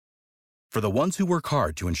For the ones who work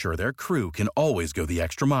hard to ensure their crew can always go the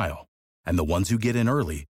extra mile, and the ones who get in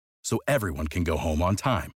early so everyone can go home on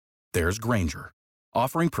time, there's Grainger,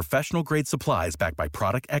 offering professional-grade supplies backed by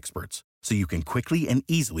product experts so you can quickly and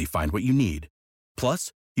easily find what you need.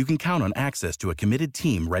 Plus, you can count on access to a committed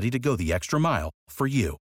team ready to go the extra mile for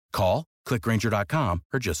you. Call, click Grainger.com,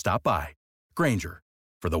 or just stop by. Grainger,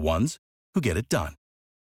 for the ones who get it done.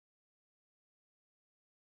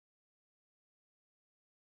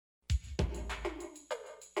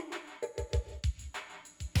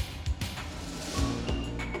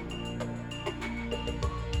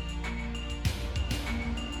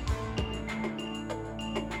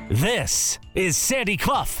 This is Sandy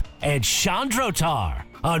Clough and Chandrotar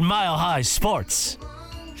on Mile High Sports.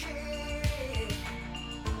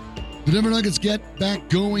 The Denver Nuggets get back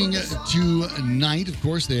going tonight. Of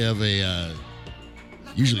course, they have a,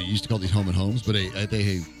 usually used to call these home and homes, but it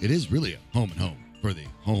is really a home and home for the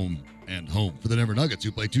home and home for the Denver Nuggets,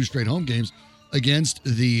 who play 2 straight home games against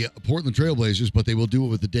the Portland Trailblazers, but they will do it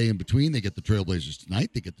with the day in between. They get the Trailblazers tonight.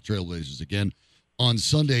 They get the Trailblazers again on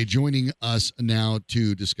Sunday. Joining us now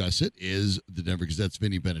to discuss it is the Denver Gazette's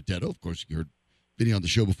Vinny Benedetto. Of course, you heard Vinny on the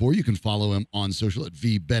show before. You can follow him on social at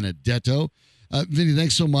VBenedetto. Vinny,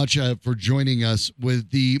 thanks so much for joining us.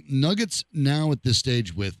 With the Nuggets now at this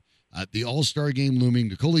stage with the All-Star game looming,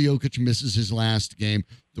 Nikola Jokic misses his last game.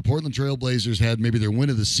 The Portland Trailblazers had maybe their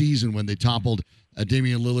win of the season when they toppled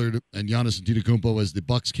Damian Lillard and Giannis Antetokounmpo as the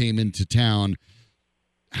Bucks came into town.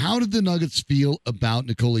 How did the Nuggets feel about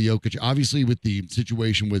Nikola Jokic? Obviously, with the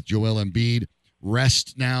situation with Joel Embiid,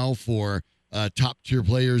 rest now for top-tier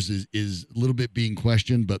players is a little bit being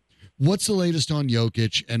questioned. But what's the latest on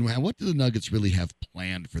Jokic, and what do the Nuggets really have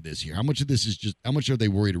planned for this year? How much of this is just, how much are they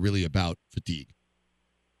worried really about fatigue?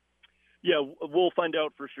 Yeah, we'll find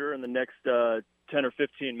out for sure in the next 10 or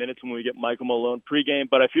 15 minutes when we get Michael Malone pregame.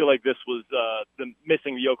 But I feel like this was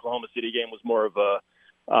missing the Oklahoma City game was more of a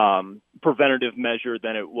preventative measure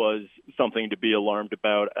than it was something to be alarmed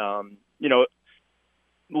about. The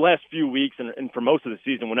last few weeks and for most of the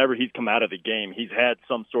season, whenever he's come out of the game, he's had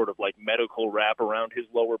some sort of like medical wrap around his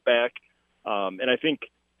lower back. And I think,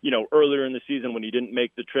 earlier in the season when he didn't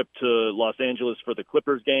make the trip to Los Angeles for the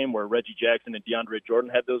Clippers game where Reggie Jackson and DeAndre Jordan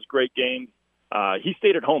had those great games, he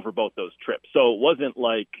stayed at home for both those trips. So it wasn't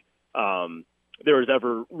like there was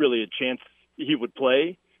ever really a chance he would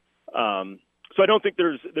play. So I don't think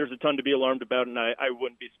there's a ton to be alarmed about, and I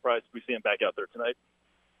wouldn't be surprised if we see him back out there tonight.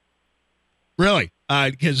 Really?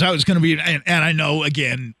 Because I was going to be, and I know,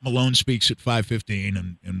 again, Malone speaks at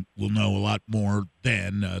 5:15, and we'll know a lot more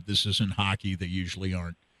then. This isn't hockey. They usually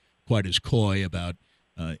aren't quite as coy about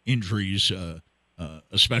injuries,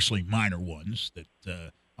 especially minor ones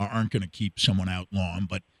that aren't going to keep someone out long.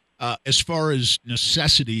 But as far as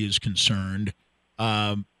necessity is concerned,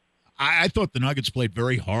 I thought the Nuggets played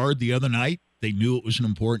very hard the other night. They knew it was an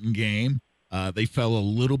important game. They fell a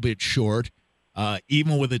little bit short.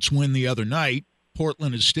 Even with its win the other night,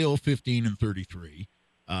 Portland is still 15-33,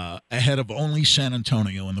 ahead of only San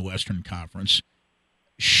Antonio in the Western Conference.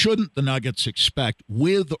 Shouldn't the Nuggets expect,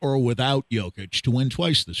 with or without Jokic, to win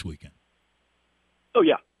twice this weekend? Oh,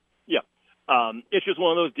 yeah. Yeah. It's just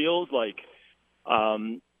one of those deals, like,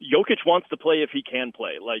 Jokic wants to play if he can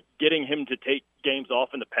play. Like, getting him to take games off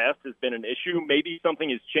in the past has been an issue. Maybe something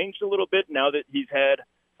has changed a little bit now that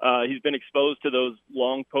he's been exposed to those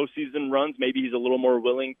long postseason runs. Maybe he's a little more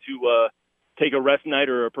willing to take a rest night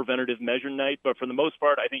or a preventative measure night. But for the most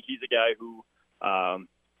part, I think he's a guy who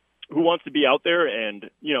wants to be out there. And,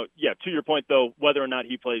 to your point, though, whether or not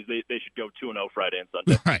he plays, they should go 2-0 Friday and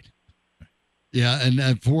Sunday. Right. Yeah,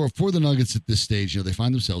 and for the Nuggets at this stage, they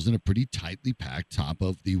find themselves in a pretty tightly packed top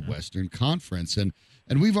of the Western Conference. And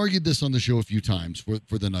we've argued this on the show a few times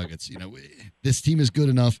for the Nuggets. This team is good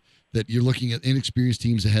enough that you're looking at inexperienced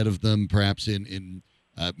teams ahead of them, perhaps in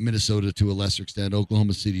Minnesota to a lesser extent,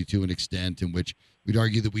 Oklahoma City to an extent, in which we'd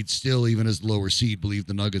argue that we'd still, even as the lower seed, believe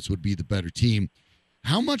the Nuggets would be the better team.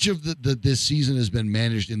 How much of this season has been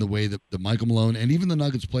managed in the way that the Michael Malone and even the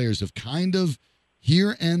Nuggets players have kind of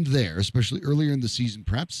here and there, especially earlier in the season,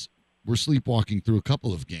 perhaps we're sleepwalking through a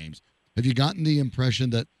couple of games. Have you gotten the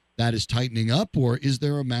impression that is tightening up, or is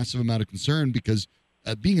there a massive amount of concern because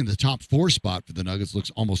being in the top 4 spot for the Nuggets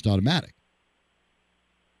looks almost automatic?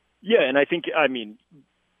 Yeah, and I think,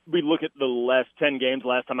 we look at the last 10 games.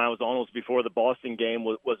 Last time I was on was before the Boston game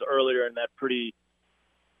was earlier in that pretty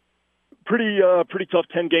tough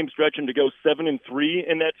 10-game stretch, and to go 7-3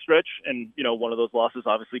 in that stretch, and one of those losses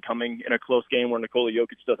obviously coming in a close game where Nikola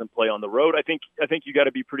Jokic doesn't play on the road. I think you got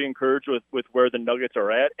to be pretty encouraged with where the Nuggets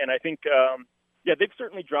are at, and I think they've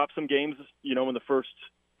certainly dropped some games in the first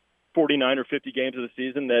 49 or 50 games of the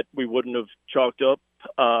season that we wouldn't have chalked up,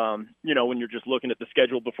 when you're just looking at the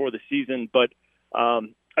schedule before the season. But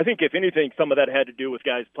I think, if anything, some of that had to do with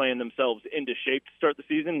guys playing themselves into shape to start the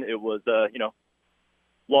season. It was,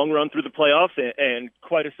 long run through the playoffs and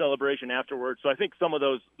quite a celebration afterwards. So I think some of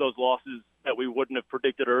those losses that we wouldn't have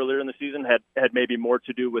predicted earlier in the season had maybe more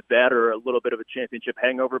to do with that, or a little bit of a championship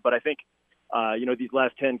hangover. But I think, these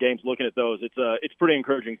last 10 games, looking at those, it's pretty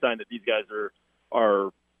encouraging sign that these guys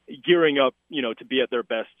are gearing up, to be at their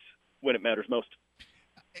best when it matters most.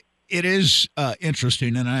 It is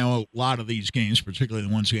interesting, and I know a lot of these games, particularly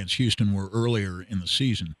the ones against Houston, were earlier in the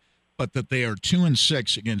season, but that they are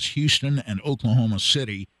 2-6 against Houston and Oklahoma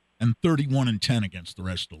City and 31-10 against the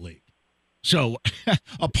rest of the league. So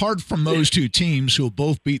apart from those two teams who have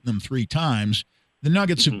both beaten them 3 times, the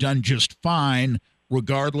Nuggets have done just fine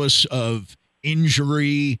regardless of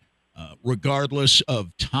injury, regardless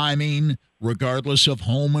of timing, regardless of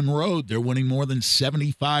home and road. They're winning more than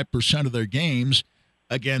 75% of their games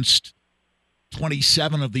against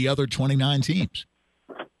 27 of the other 29 teams.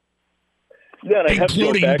 Yeah, and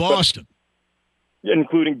including Boston.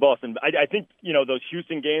 Including Boston. I think, those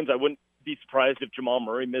Houston games, I wouldn't be surprised if Jamal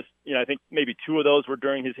Murray missed. I think maybe 2 of those were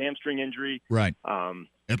during his hamstring injury. Right.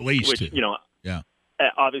 At least which, 2. Yeah.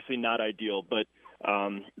 Obviously not ideal, but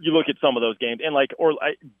you look at some of those games, and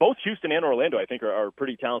both Houston and Orlando, I think, are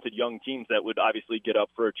pretty talented young teams that would obviously get up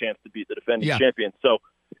for a chance to beat the defending champions. So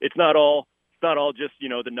it's not all just,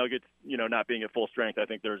 the Nuggets, not being at full strength. I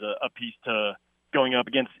think there's a piece to going up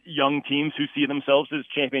against young teams who see themselves as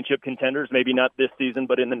championship contenders, maybe not this season,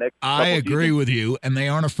 but in the next couple I agree seasons. with you, and they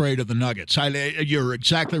aren't afraid of the Nuggets. You're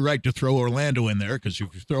exactly right to throw Orlando in there, because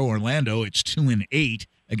if you throw Orlando, it's 2-8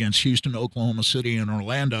 against Houston, Oklahoma City, and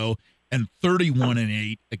Orlando, and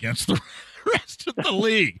 31-8 against the rest of the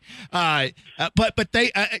league. But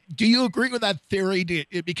they do you agree with that theory?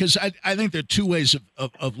 Because I think there are 2 ways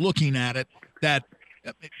of looking at it, that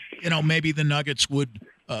maybe the Nuggets would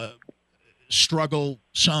struggle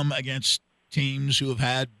some against teams who have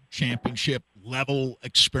had championship level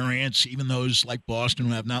experience, even those like Boston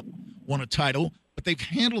who have not won a title, but they've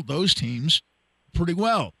handled those teams pretty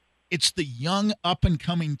well. It's the young up and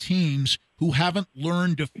coming teams who haven't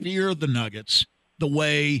learned to fear the Nuggets the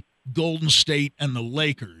way Golden State and the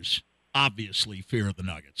Lakers obviously fear the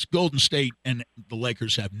Nuggets. Golden State and the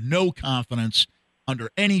Lakers have no confidence under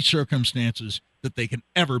any circumstances that they can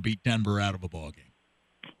ever beat Denver out of a ball game.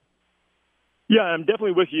 Yeah, I'm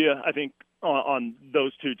definitely with you. I think on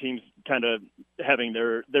those 2 teams kind of having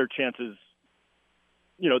their chances,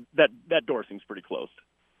 that door seems pretty close.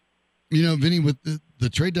 Vinny, with the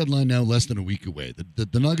trade deadline now less than a week away,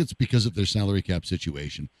 the Nuggets, because of their salary cap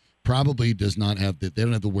situation, probably they don't have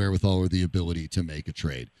the wherewithal or the ability to make a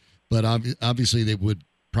trade. But obviously they would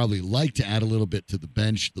probably like to add a little bit to the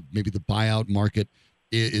bench. Maybe the buyout market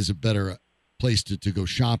is a better place to go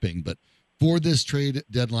shopping. But for this trade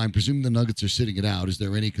deadline, presuming the Nuggets are sitting it out, is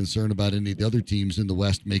there any concern about any of the other teams in the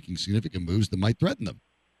West making significant moves that might threaten them?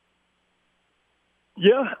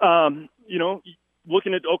 Yeah,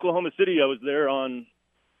 looking at Oklahoma City, I was there on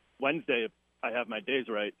Wednesday, if I have my days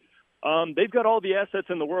right. They've got all the assets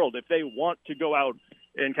in the world. If they want to go out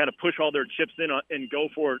and kind of push all their chips in and go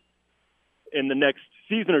for it in the next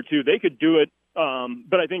season or 2, they could do it.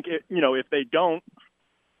 But I think, if they don't,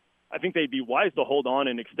 I think they'd be wise to hold on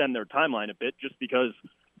and extend their timeline a bit, just because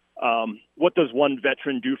what does one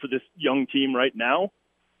veteran do for this young team right now?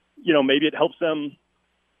 Maybe it helps them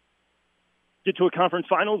get to a conference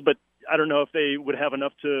finals, but I don't know if they would have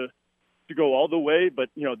enough to go all the way. But,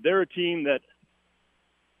 they're a team that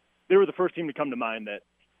they were the first team to come to mind that,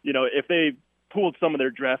 if they pooled some of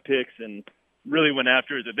their draft picks and really went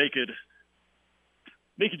after it, that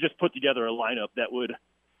they could just put together a lineup that would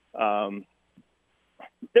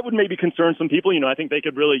maybe concern some people. I think they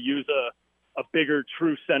could really use a bigger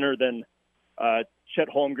true center than Chet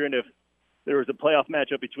Holmgren. If there was a playoff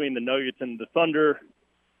matchup between the Nuggets and the Thunder,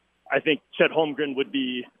 I think Chet Holmgren would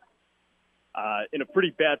be in a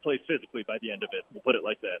pretty bad place physically by the end of it. We'll put it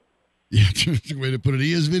like that. Yeah, terrific way to put it.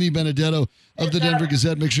 He is Vinny Benedetto of the Denver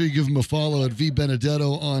Gazette. Make sure you give him a follow at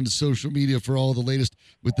VBenedetto on social media for all the latest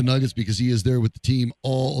with the Nuggets, because he is there with the team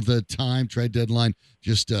all the time. Trade deadline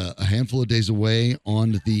just a handful of days away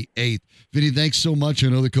on the 8th. Vinny, thanks so much. I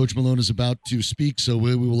know that Coach Malone is about to speak, so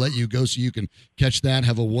we will let you go so you can catch that.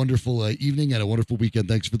 Have a wonderful evening and a wonderful weekend.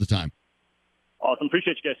 Thanks for the time. Awesome.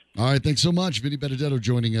 Appreciate you guys. All right, thanks so much. Vinny Benedetto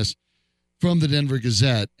joining us from the Denver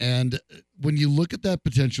Gazette. And when you look at that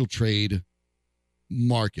potential trade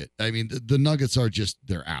market, I mean, the Nuggets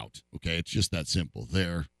they're out. Okay. It's just that simple.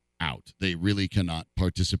 They're out. They really cannot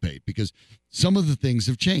participate because some of the things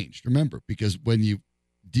have changed. Remember, because when you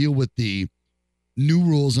deal with the new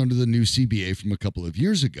rules under the new CBA from a couple of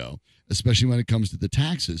years ago, especially when it comes to the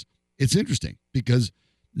taxes. It's interesting because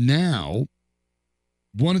now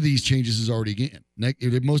one of these changes is already in.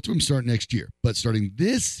 Most of them start next year, but starting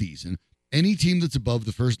this season, any team that's above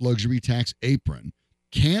the first luxury tax apron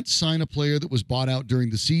can't sign a player that was bought out during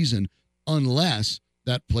the season unless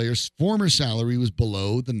that player's former salary was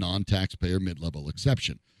below the non-taxpayer mid-level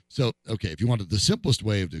exception. So, okay, if you wanted the simplest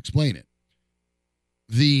way to explain it,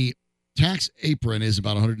 the tax apron is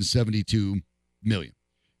about $172 million.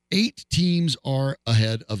 8 teams are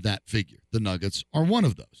ahead of that figure. The Nuggets are one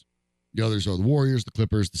of those. The others are the Warriors, the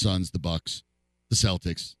Clippers, the Suns, the Bucks, the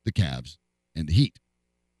Celtics, the Cavs, and the Heat.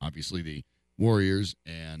 Obviously, the Warriors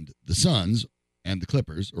and the Suns and the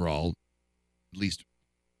Clippers are all at least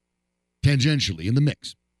tangentially in the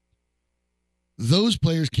mix. Those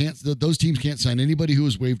teams can't sign anybody who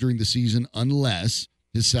was waived during the season unless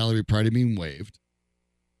his salary prior to being waived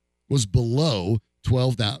was below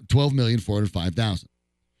 $12,405,000.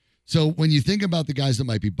 So when you think about the guys that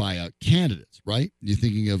might be buyout candidates, right? You're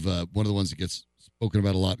thinking of one of the ones that gets spoken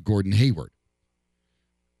about a lot, Gordon Hayward.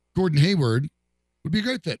 Gordon Hayward would be a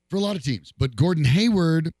great fit for a lot of teams, but Gordon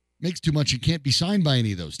Hayward makes too much and can't be signed by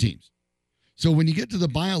any of those teams. So when you get to the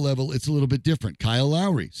buyout level, it's a little bit different. Kyle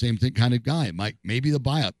Lowry, same thing kind of guy. Maybe the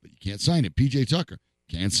buyout, but you can't sign him. PJ Tucker,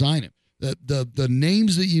 can't sign him. The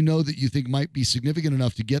names that you know that you think might be significant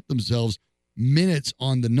enough to get themselves minutes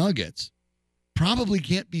on the Nuggets probably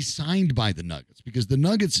can't be signed by the Nuggets because the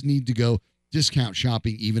Nuggets need to go discount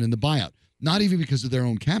shopping even in the buyout. Not even because of their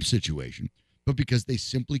own cap situation, but because they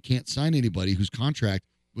simply can't sign anybody whose contract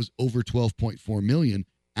was over $12.4 million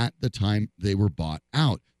at the time they were bought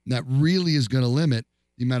out. And that really is going to limit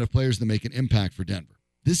the amount of players that make an impact for Denver.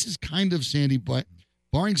 This is kind of, Sandy,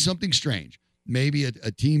 barring something strange, maybe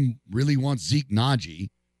a team really wants Zeke Naji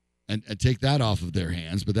and take that off of their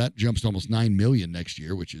hands, but that jumps to almost $9 million next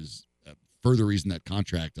year, which is a further reason that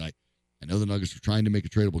contract. I know the Nuggets were trying to make a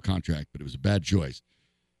tradable contract, but it was a bad choice.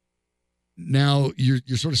 Now you're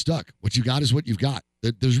sort of stuck. What you got is what you've got.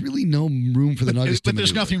 There's really no room for the Nuggets to maneuver. But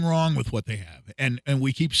there's nothing wrong with what they have. And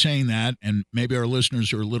we keep saying that, and maybe our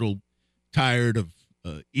listeners are a little tired of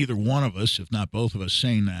either one of us, if not both of us,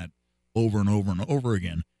 saying that over and over and over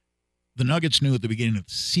again. The Nuggets knew at the beginning of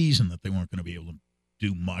the season that they weren't going to be able to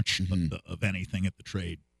do much of anything at the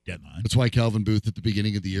trade deadline. That's why Calvin Booth at the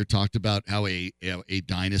beginning of the year talked about how a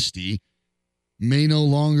dynasty may no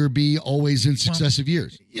longer be always in successive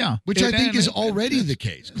years. Yeah. Which I think is already the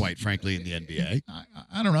case, quite frankly, in the NBA.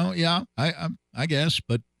 I don't know. Yeah, I guess.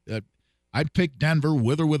 But I'd pick Denver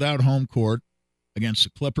with or without home court against the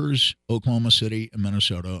Clippers, Oklahoma City, and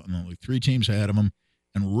Minnesota. And only 3 teams ahead of them.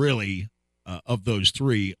 And really, of those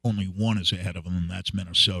 3, only one is ahead of them, and that's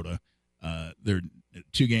Minnesota. They're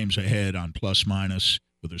 2 games ahead on plus-minus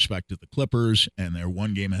with respect to the Clippers, and they're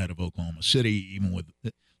 1 game ahead of Oklahoma City, even with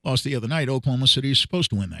lost the other night. Oklahoma City is supposed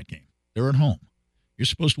to win that game. They're at home. You're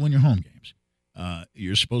supposed to win your home games.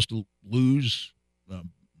 You're supposed to lose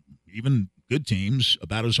even good teams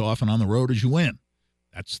about as often on the road as you win.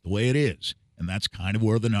 That's the way it is, and that's kind of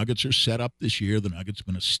where the Nuggets are set up this year. The Nuggets have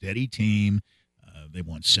been a steady team. They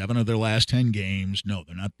won 7 of their last 10 games. No,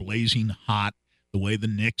 they're not blazing hot the way the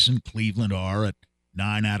Knicks and Cleveland are at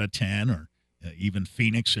 9 out of 10, or even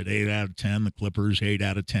Phoenix at 8 out of 10, the Clippers 8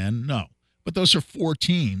 out of 10. No. But those are 4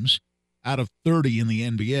 teams out of 30 in the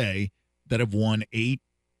NBA that have won 8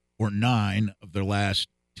 or 9 of their last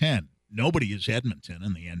 10. Nobody is Edmonton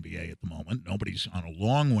in the NBA at the moment. Nobody's on a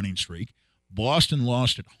long winning streak. Boston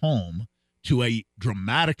lost at home to a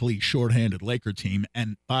dramatically shorthanded Laker team.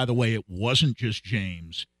 And by the way, it wasn't just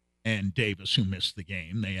James and Davis who missed the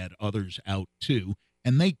game. They had others out too.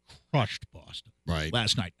 And they crushed Boston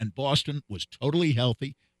last night. And Boston was totally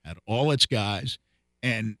healthy, had all its guys.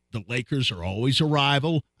 And the Lakers are always a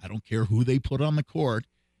rival. I don't care who they put on the court.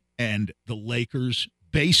 And the Lakers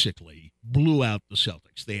basically blew out the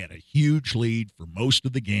Celtics. They had a huge lead for most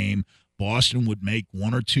of the game. Boston would make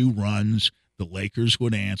 1 or 2 runs. The Lakers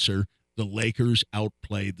would answer. The Lakers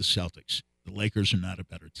outplayed the Celtics. The Lakers are not a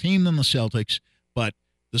better team than the Celtics, but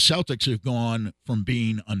the Celtics have gone from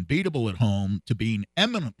being unbeatable at home to being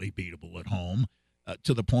eminently beatable at home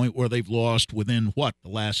to the point where they've lost within, the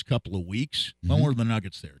last couple of weeks? Mm-hmm. When were the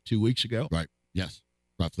Nuggets there? 2 weeks ago? Right. Yes.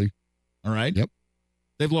 Roughly. All right. Yep.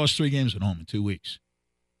 They've lost 3 games at home in 2 weeks.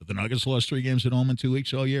 But the Nuggets lost 3 games at home in 2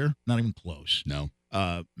 weeks all year? Not even close. No.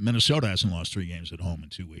 Minnesota hasn't lost 3 games at home in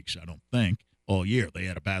 2 weeks, I don't think, all year. They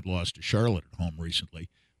had a bad loss to Charlotte at home recently.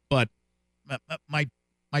 But my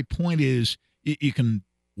point is, you can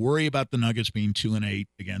worry about the Nuggets being 2-8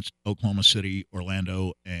 against Oklahoma City,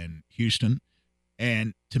 Orlando, and Houston.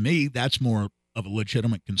 And to me, that's more of a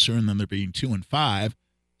legitimate concern than there being 2-5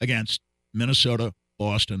 against Minnesota,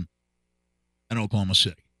 Boston, and Oklahoma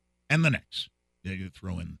City, and the Knicks. You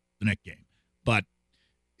throw in the Knicks game. But,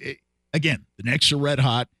 again, the Knicks are red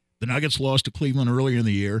hot. The Nuggets lost to Cleveland earlier in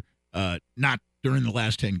the year, not during the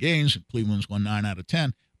last 10 games. Cleveland's won 9 out of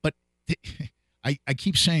 10. But I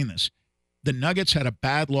keep saying this. The Nuggets had a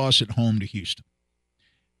bad loss at home to Houston.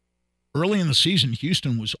 Early in the season,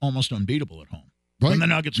 Houston was almost unbeatable at home. Right. When the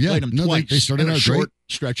Nuggets played them twice they started in a out short great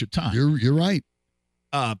stretch of time. You're right.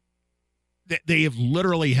 They have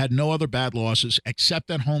literally had no other bad losses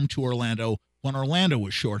except at home to Orlando when Orlando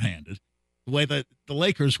was shorthanded, the way that the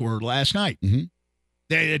Lakers were last night. Mm-hmm.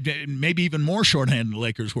 They had maybe even more shorthanded than the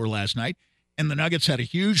Lakers were last night, and the Nuggets had a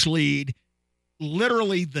huge lead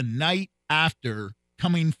literally the night after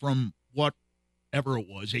coming from whatever it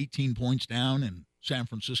was, 18 points down in San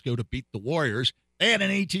Francisco to beat the Warriors. They had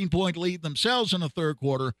an 18-point lead themselves in the third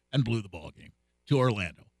quarter and blew the ball game to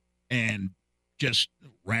Orlando and just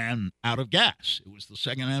ran out of gas. It was the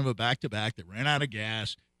second end of a back-to-back. They ran out of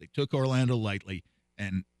gas. They took Orlando lightly,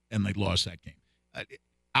 and they lost that game.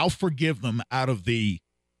 I'll forgive them out of the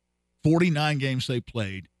 49 games they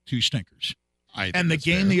played, 2 stinkers. And the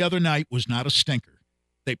game the other night was not a stinker.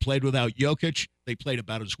 They played without Jokic. They played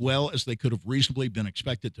about as well as they could have reasonably been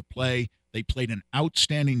expected to play. They played an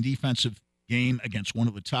outstanding defensive game against one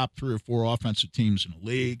of the top 3 or 4 offensive teams in the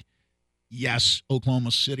league. Yes,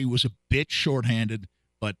 Oklahoma City was a bit shorthanded,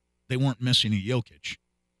 but they weren't missing a Jokic.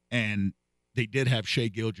 And they did have Shai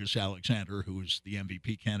Gilgeous-Alexander, who was the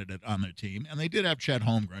MVP candidate on their team. And they did have Chet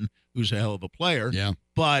Holmgren, who's a hell of a player. Yeah.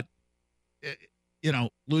 But,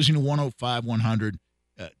 losing to 105-100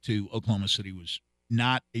 to Oklahoma City was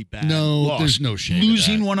not a bad loss. There's no shame.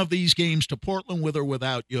 Losing one of these games to Portland with or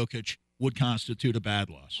without Jokic would constitute a bad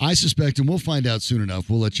loss. I suspect, and we'll find out soon enough.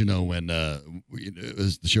 We'll let you know when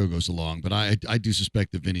as the show goes along. But I do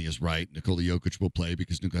suspect that Vinny is right. Nikola Jokic will play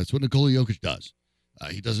because that's what Nikola Jokic does.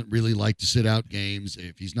 He doesn't really like to sit out games.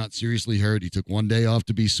 If he's not seriously hurt, he took one day off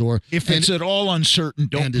to be sore. If it's at all uncertain,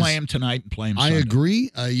 don't play him tonight and play him Sunday. I agree.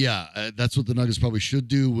 That's what the Nuggets probably should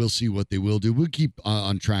do. We'll see what they will do. We'll keep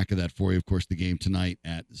on track of that for you. Of course, the game tonight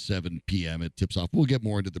at 7 p.m. It tips off. We'll get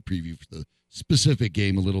more into the preview for the specific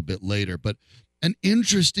game a little bit later. But an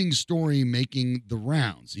interesting story making the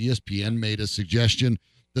rounds. ESPN made a suggestion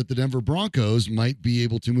that the Denver Broncos might be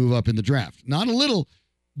able to move up in the draft. Not a little,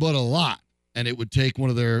 but a lot. And it would take one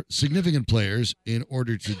of their significant players in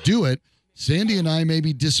order to do it. Sandy and I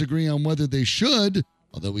maybe disagree on whether they should,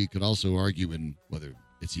 although we could also argue in whether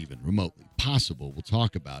it's even remotely possible. We'll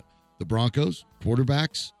talk about the Broncos,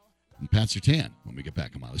 quarterbacks, and Pat Surtain when we get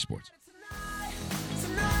back on Miley Sports.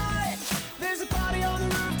 Tonight, there's a party on the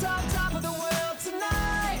rooftop, top of the world.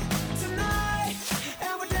 Tonight,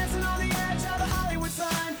 and we're dancing on the edge of a Hollywood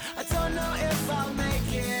sign. I don't know if I'll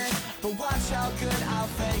make it, but watch how good I'll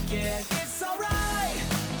fake it. It's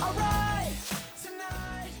alright,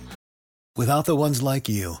 tonight. Without the ones like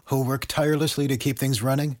you, who work tirelessly to keep things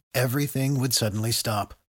running, everything would suddenly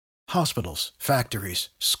stop. Hospitals, factories,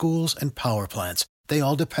 schools, and power plants, they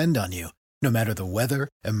all depend on you. No matter the weather,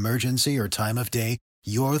 emergency, or time of day,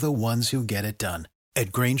 you're the ones who get it done.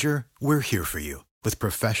 At Grainger, we're here for you with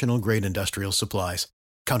professional-grade industrial supplies.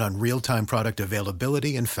 Count on real-time product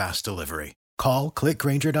availability and fast delivery. Call,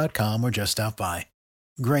 clickgrainger.com, or just stop by.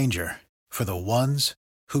 Grainger, for the ones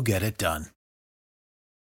who get it done.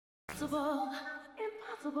 Impossible.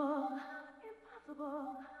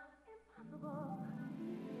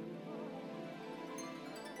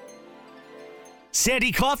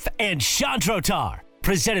 Sandy Clough and Chandrotar,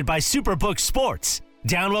 presented by Superbook Sports.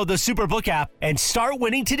 Download the Superbook app and start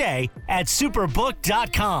winning today at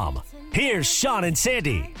superbook.com. Here's Sean and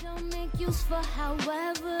Sandy.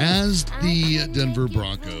 As the Denver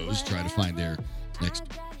Broncos try to find their next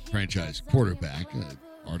franchise quarterback, an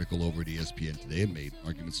article over at ESPN today and made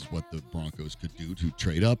arguments as what the Broncos could do to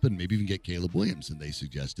trade up and maybe even get Caleb Williams. And they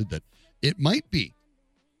suggested that it might be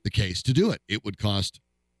the case to do it. It would cost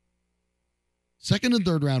second and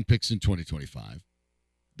third round picks in 2025.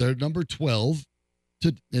 They're number 12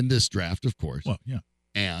 in this draft, of course. Well, yeah.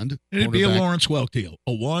 And it'd be a Lawrence Welk deal.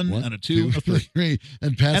 A one and a two, a three.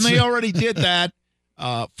 And they already did that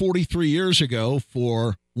 43 years ago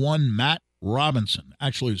for one Matt Robinson.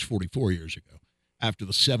 Actually, it was 44 years ago after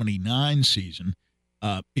the 79 season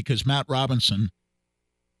because Matt Robinson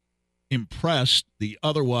impressed the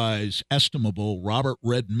otherwise estimable Robert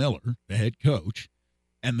Red Miller, the head coach,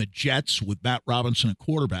 and the Jets, with Matt Robinson at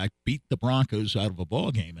quarterback, beat the Broncos out of a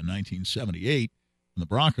ball game in 1978. And the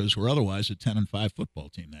Broncos were otherwise a 10-5 football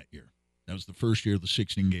team that year. That was the first year of the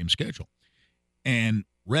 16-game schedule. And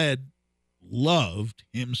Red loved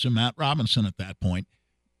him some Matt Robinson at that point.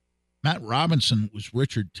 Matt Robinson was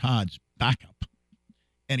Richard Todd's backup,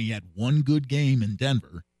 and he had one good game in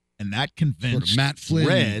Denver, and that convinced Matt Flynn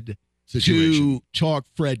Red situation. to talk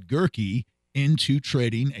Fred Gerke into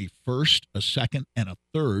trading a first, a second, and a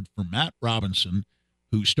third for Matt Robinson,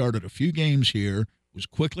 who started a few games here, was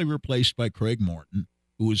quickly replaced by Craig Morton,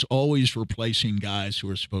 who was always replacing guys who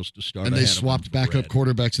were supposed to start. And they ahead of him swapped for backup Red.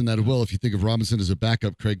 quarterbacks in that as well. If you think of Robinson as a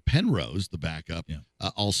backup, Craig Penrose, the backup,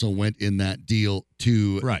 also went in that deal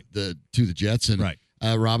to the Jets.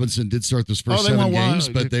 And Robinson did start those first 7 games,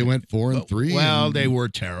 but they went 4-3. Well, they were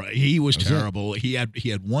terrible. He was terrible. He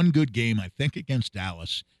had one good game, I think, against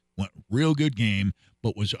Dallas. Went real good game,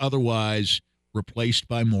 but was otherwise replaced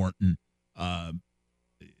by Morton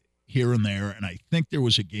here and there. And I think there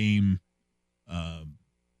was a game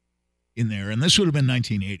in there, and this would have been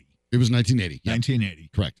 1980. It was 1980. Yep. 1980.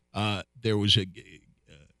 Correct. There was a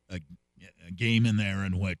game in there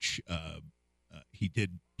in which he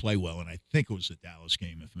did play well, and I think it was the Dallas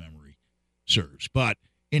game, if memory serves. But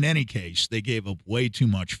in any case, they gave up way too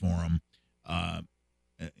much for him.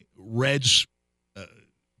 Reds'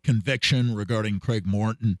 conviction regarding Craig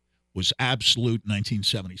Morton was absolute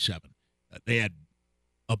 1977. They had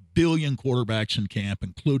a billion quarterbacks in camp,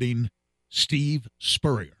 including Steve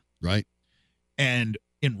Spurrier. Right. And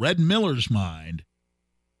in Red Miller's mind,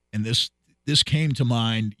 and this came to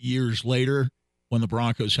mind years later when the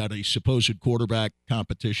Broncos had a supposed quarterback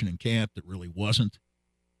competition in camp that really wasn't,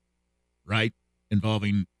 right,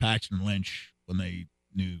 involving Paxton Lynch, when they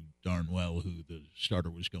knew darn well who the starter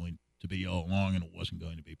was going to be all along, and it wasn't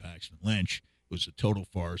going to be Paxton Lynch. It was a total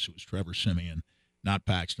farce. It was Trevor Siemian, not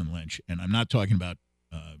Paxton Lynch. And I'm not talking about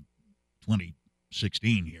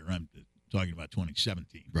 2016 here. I'm talking about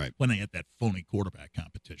 2017, right, when they had that phony quarterback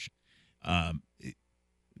competition.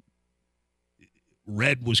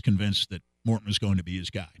 Red was convinced that Morton was going to be his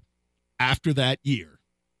guy. After that year,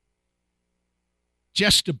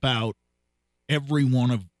 just about every one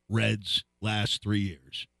of Red's last 3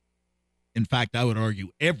 years, in fact, I would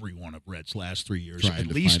argue every one of Red's last 3 years, at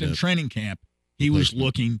least in training camp, he was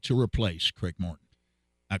looking to replace Craig Morton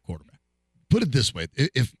at quarterback. Put it this way,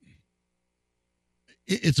 if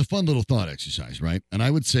it's a fun little thought exercise, right? And I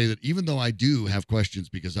would say that even though I do have questions,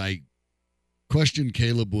 because I questioned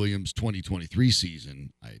Caleb Williams' 2023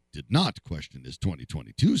 season, I did not question his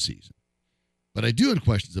 2022 season. But I do have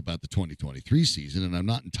questions about the 2023 season, and I'm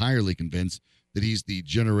not entirely convinced that he's the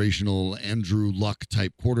generational Andrew Luck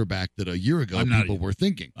type quarterback that a year ago people were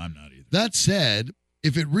thinking. I'm not either. That said,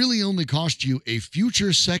 if it really only cost you a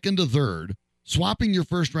future second or third, swapping your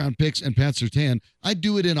first-round picks and Pat Surtain, I'd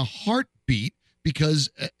do it in a heartbeat, because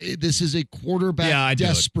this is a quarterback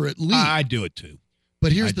desperate league. I do it too.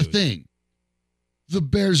 But here's the thing. The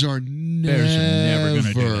Bears are never going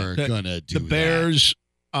to do that. The Bears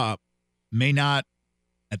may not,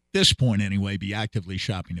 at this point anyway, be actively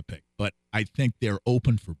shopping a pick. But I think they're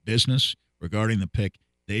open for business regarding the pick.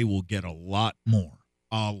 They will get a lot more.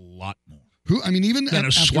 Even than a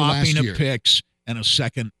after swapping last year. of picks and a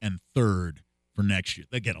second and third for next year.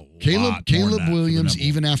 They get a lot more. Caleb Williams,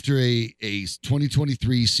 even after a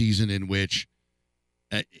 2023 season in which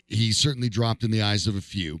he certainly dropped in the eyes of a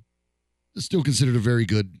few, is still considered a very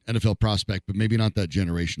good NFL prospect, but maybe not that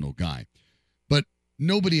generational guy. But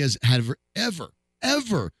nobody has ever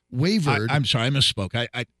wavered. I'm sorry, I misspoke.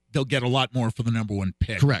 They'll get a lot more for the number one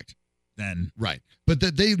pick. Correct. Right. But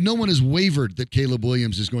no one has wavered that Caleb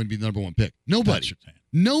Williams is going to be the number one pick. Nobody.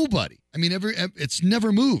 I mean, it's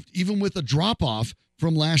never moved, even with a drop off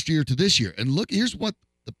from last year to this year. And look, here's what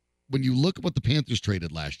when you look at what the Panthers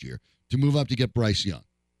traded last year to move up to get Bryce Young.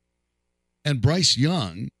 And Bryce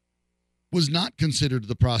Young was not considered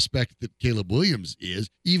the prospect that Caleb Williams is,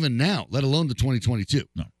 even now, let alone the 2022.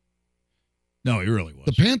 No, he really was.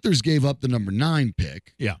 The Panthers gave up the number 9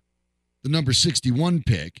 pick. Yeah. The number 61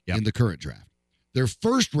 pick in the current draft. Their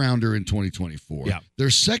first rounder in 2024. Yeah.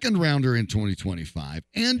 Their second rounder in 2025.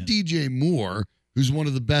 And DJ Moore, who's one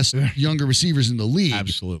of the best younger receivers in the league.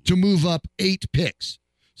 Absolutely. To move up 8 picks.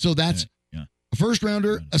 So that's a first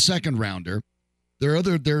rounder, a second rounder,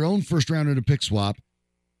 their own first rounder in a pick swap,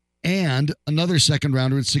 and another second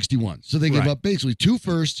rounder at 61. So they give up basically 2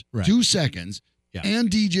 firsts, 2 seconds, and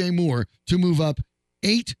DJ Moore to move up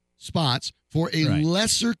 8 spots for a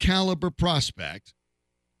lesser caliber prospect.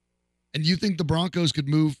 And you think the Broncos could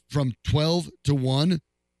move from 12 to 1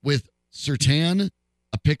 with Surtain,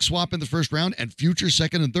 a pick swap in the first round, and future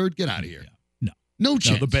second and third? Get out of here. No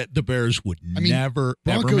chance. The Bears would never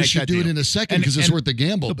Broncos make should that do deal. it in a second because it's worth the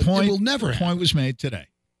gamble. The point, it will never happen. The point was made today.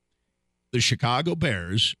 The Chicago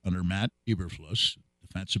Bears, under Matt Eberflus,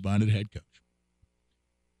 defensive-minded head coach,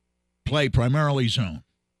 play primarily zone.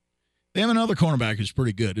 They have another cornerback who's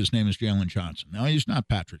pretty good. His name is Jalen Johnson. Now, he's not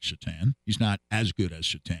Patrick Surtain. He's not as good as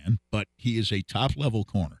Surtain, but he is a top-level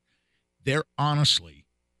corner. They're honestly,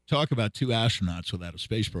 talk about two astronauts without a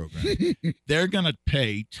space program. They're going to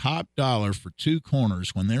pay top dollar for two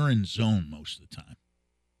corners when they're in zone most of the time.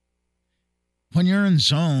 When you're in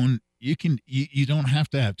zone, you don't have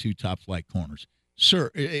to have two top-flight corners.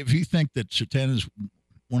 Sir, if you think that Surtain is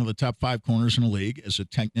one of the top 5 corners in the league as a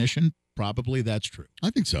technician, probably that's true.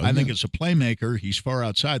 I think so. I think as a playmaker, he's far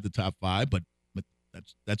outside the top 5, but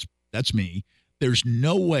that's me. There's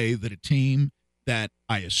no way that a team that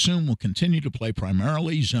I assume will continue to play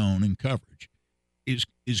primarily zone and coverage is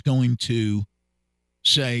going to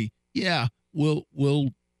say, yeah, we'll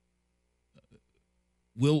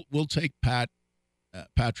take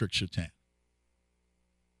Patrick Surtain.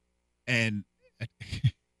 And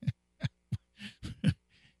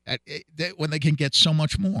when they can get so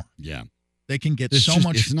much more. Yeah. They can get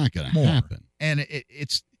much it's not going to more. happen. And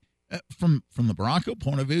it's from the Bronco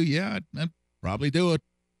point of view, yeah, I'd probably do it.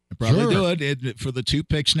 I'd probably do it. For the 2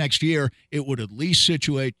 picks next year, it would at least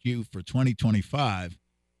situate you for 2025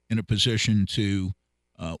 in a position to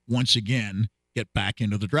once again get back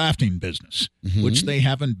into the drafting business, which they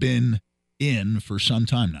haven't been in for some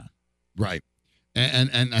time now. Right.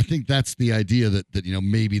 And I think that's the idea that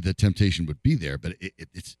maybe the temptation would be there, but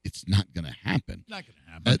it's not going to happen. Not going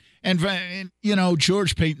to happen. And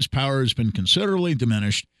George Payton's power has been considerably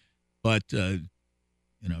diminished, but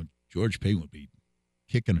George Payton would be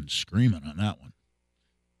kicking and screaming on that one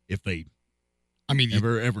if they,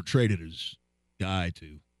 ever traded his guy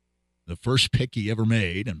to the first pick he ever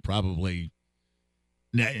made, and probably,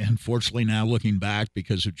 unfortunately, now looking back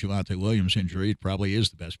because of Javonte Williams' injury, it probably is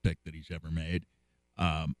the best pick that he's ever made.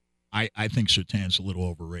 I think Surtain's a little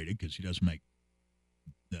overrated because he doesn't make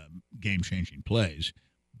game-changing plays,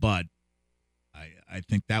 but I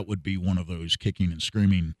think that would be one of those kicking and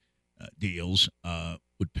screaming deals.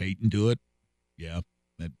 Would Payton do it? Yeah,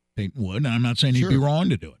 Payton would, and I'm not saying he'd be wrong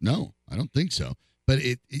to do it. No, I don't think so. But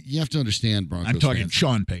you have to understand, Broncos I'm talking fans,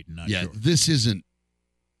 Sean Payton, not George. This isn't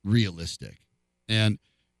realistic. And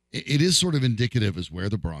it is sort of indicative as where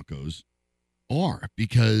the Broncos are,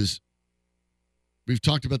 because we've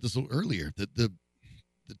talked about this a little earlier, that the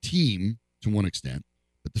team, to one extent,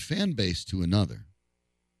 but the fan base to another,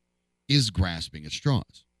 is grasping at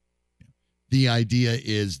straws. The idea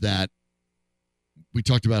is that we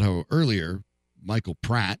talked about how earlier Michael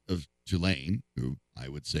Pratt of Tulane, who I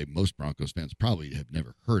would say most Broncos fans probably have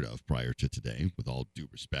never heard of prior to today, with all due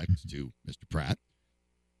respect to Mr. Pratt,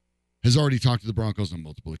 has already talked to the Broncos on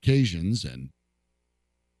multiple occasions and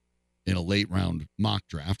in a late round mock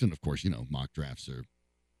draft. And of course, mock drafts are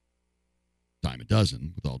dime a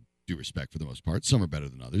dozen, with all due respect for the most part. Some are better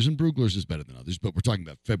than others, and Brugler's is better than others, but we're talking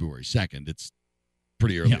about February 2nd. It's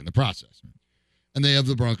pretty early in the process. And they have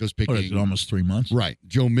the Broncos picking. What is it, almost 3 months? Right.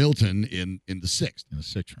 Joe Milton in the 6th. In the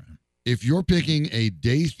 6th round. If you're picking a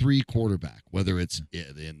day 3 quarterback, whether it's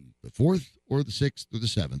in the 4th or the 6th or the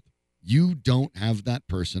 7th, you don't have that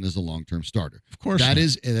person as a long-term starter. Of course that not.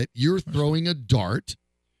 is, you're throwing a dart.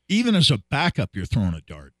 Even as a backup, you're throwing a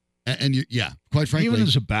dart. And quite frankly, even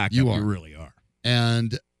as a backup, you really are.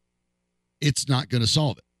 And it's not going to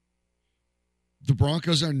solve it. The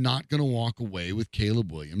Broncos are not going to walk away with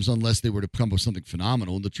Caleb Williams unless they were to come up with something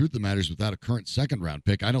phenomenal. And the truth of the matter is, without a current second-round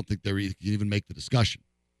pick, I don't think they can even make the discussion.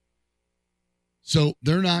 So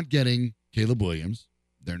they're not getting Caleb Williams.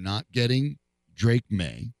 They're not getting Drake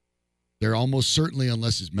May. They're almost certainly,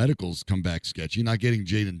 unless his medicals come back sketchy, not getting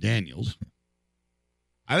Jaden Daniels.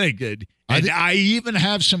 I think good. I even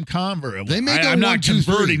have some convert. I'm not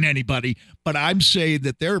converting anybody, but I'm saying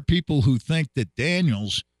that there are people who think that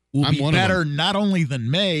Daniels will be better not only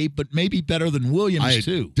than May, but maybe better than Williams,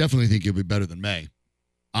 too. I definitely think he'll be better than May.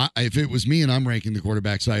 If it was me and I'm ranking the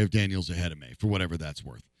quarterbacks, I have Daniels ahead of May, for whatever that's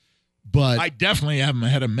worth. But I definitely have him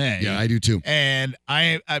ahead of May. Yeah, I do too. And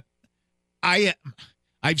I've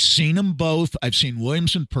seen them both. I've seen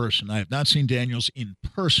Williams in person. I have not seen Daniels in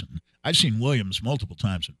person. I've seen Williams multiple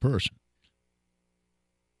times in person.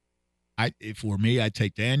 If for me, I'd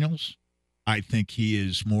take Daniels. I think he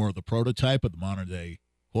is more of the prototype of the modern-day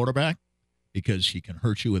quarterback because he can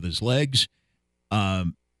hurt you with his legs.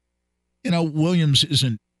 Williams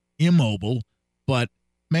isn't immobile, but,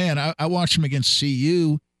 man, I watched him against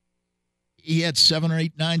CU. He had 7 or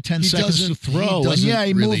 8, 9, 10 seconds to throw.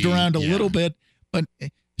 He moved around a little bit, but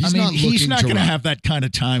he's not going to have that kind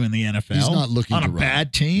of time in the NFL. He's not looking on to a run.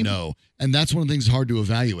 Bad team. No, and that's one of the things hard to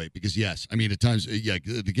evaluate because, yes, at times,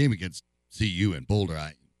 the game against CU and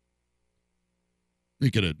Boulder,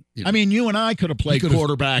 He could have. I mean, you and I could have played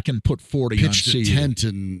quarterback and put 40 on pitched CU. a tent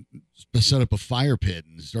and set up a fire pit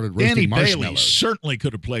and started roasting Danny marshmallows. Bailey certainly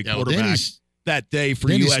could have played quarterback Danny's that day for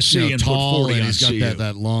Danny's, USC and tall, put 40 and on he's got CU.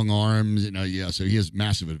 that long arms. So he has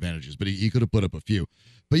massive advantages, but he could have put up a few.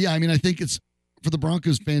 But yeah, I mean, I think it's for the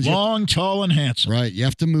Broncos fans. Long, tall, and handsome. Right. You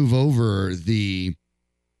have to move over the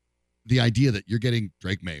idea that you're getting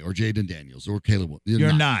Drake May or Jaden Daniels or Caleb.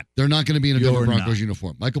 You're not. They're not going to be in a Denver You're Broncos not.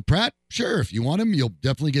 uniform. Michael Pratt, sure. If you want him, you'll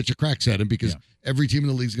definitely get your cracks at him because every team in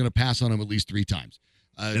the league is going to pass on him at least 3 times.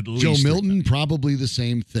 Joe Milton, probably the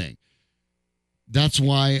same thing. That's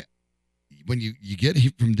why when you get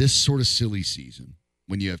from this sort of silly season,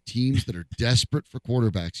 when you have teams that are desperate for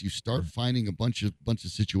quarterbacks, you start finding a bunch of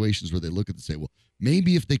situations where they look at it and say, well,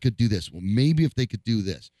 maybe if they could do this. Well, maybe if they could do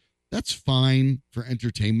this. That's fine for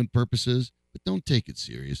entertainment purposes, but don't take it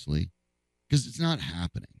seriously because it's not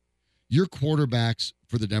happening. Your quarterbacks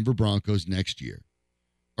for the Denver Broncos next year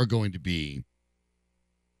are going to be,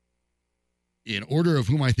 in order of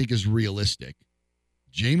whom I think is realistic,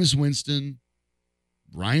 Jameis Winston,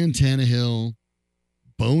 Ryan Tannehill,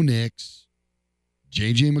 Bo Nix,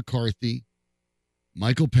 J.J. McCarthy,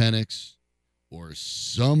 Michael Penix, or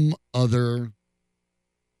some other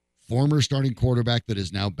former starting quarterback that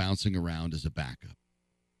is now bouncing around as a backup.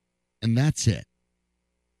 And that's it.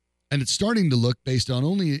 And it's starting to look, based on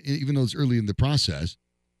only, even though it's early in the process,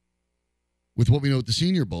 with what we know at the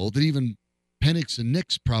Senior Bowl, that even Penix and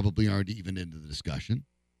Nix probably aren't even into the discussion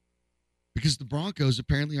because the Broncos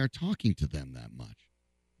apparently aren't talking to them that much.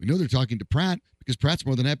 We know they're talking to Pratt because Pratt's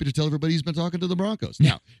more than happy to tell everybody he's been talking to the Broncos.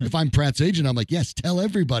 Now, if I'm Pratt's agent, I'm like, yes, tell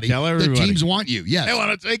everybody. The teams want you. Yes. They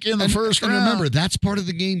want to take you in the first round. And remember, that's part of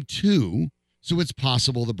the game too. So it's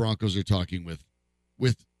possible the Broncos are talking with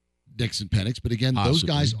Nix and Penix. But again, those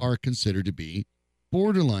guys are considered to be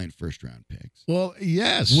borderline first-round picks. Well,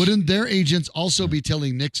 yes. Wouldn't their agents also be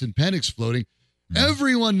telling Nix and Penix floating,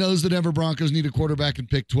 everyone knows the Denver Broncos need a quarterback in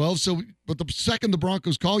pick 12, but the second the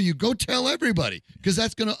Broncos call you, go tell everybody because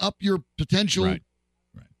that's going to up your potential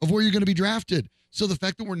of where you're going to be drafted. So the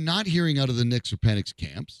fact that we're not hearing out of the Nix or Penix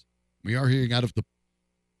camps, we are hearing out of the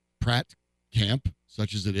Pratt camp,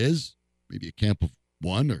 such as it is, maybe a camp of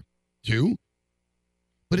 1 or 2.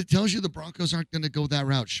 But it tells you the Broncos aren't going to go that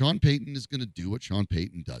route. Sean Payton is going to do what Sean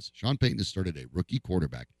Payton does. Sean Payton has started a rookie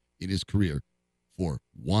quarterback in his career for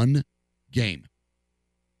 1 game.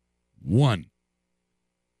 1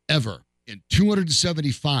 ever in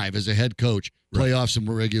 275 as a head coach, playoffs and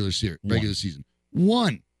regular season.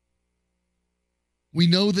 1. We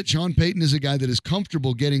know that Sean Payton is a guy that is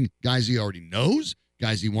comfortable getting guys he already knows,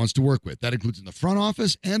 guys he wants to work with. That includes in the front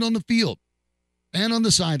office and on the field and on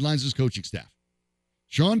the sidelines as coaching staff.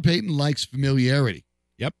 Sean Payton likes familiarity.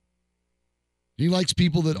 Yep. He likes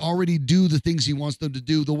people that already do the things he wants them to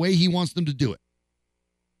do the way he wants them to do it.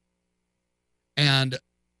 And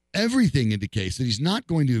everything indicates that he's not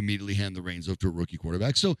going to immediately hand the reins over to a rookie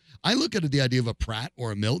quarterback. So I look at the idea of a Pratt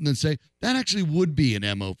or a Milton and say that actually would be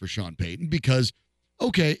an MO for Sean Payton because,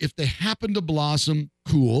 okay, if they happen to blossom,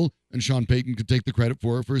 cool, and Sean Payton could take the credit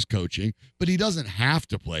for it for his coaching, but he doesn't have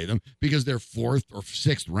to play them because they're 4th or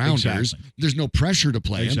 6th rounders. Exactly. There's no pressure to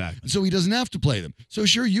play them, so he doesn't have to play them. So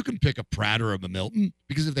sure, you can pick a Pratt or a Milton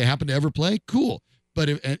because if they happen to ever play, cool.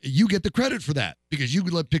 But you get the credit for that because you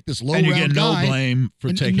could pick this low-round guy. And you get no blame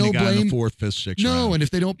for taking a guy in the 4th, 5th, 6th round. No, and if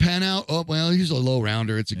they don't pan out, oh, well, he's a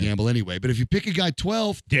low-rounder. It's a gamble anyway. But if you pick a guy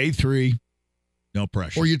 12th. Day 3, no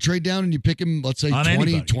pressure. Or you trade down and you pick him, let's say,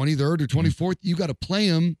 23rd or 24th, you got to play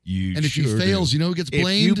him. And if he fails, you know who gets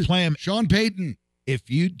blamed? If you play him, Sean Payton. If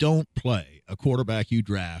you don't play a quarterback you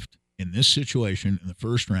draft in this situation in the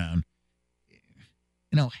first round,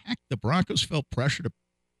 heck, the Broncos felt pressure to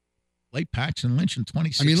play Paxton Lynch in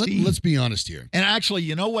 2016. I mean, let's be honest here. And actually,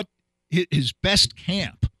 you know what? His best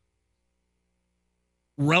camp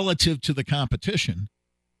relative to the competition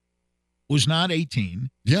was not 18.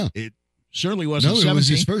 Yeah. It certainly wasn't 17. It was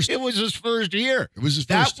his first year. It was his first.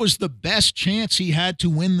 That was the best chance he had to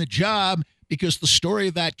win the job because the story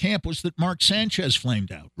of that camp was that Mark Sanchez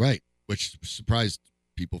flamed out. Right, which surprised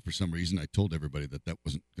people for some reason. I told everybody that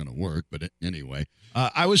wasn't going to work, but anyway.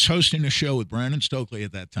 I was hosting a show with Brandon Stokely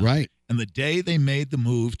at that time. Right. And the day they made the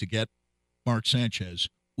move to get Mark Sanchez,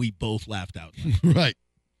 we both laughed out loud. Right.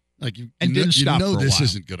 Like didn't stop for a this while.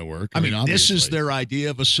 Isn't going to work. I mean, obviously. This is their idea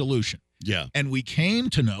of a solution. Yeah. And we came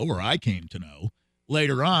to know, or I came to know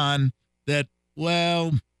later on that,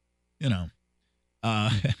 well,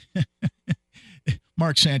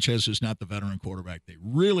 Mark Sanchez is not the veteran quarterback they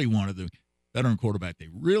really wanted. The veteran quarterback they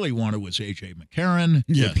really wanted was A.J. McCarron,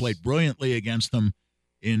 who played brilliantly against them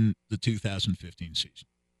in the 2015 season.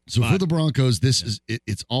 So for the Broncos, this is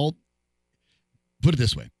it's all put it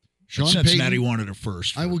this way. Sean Cincinnati Payton, wanted it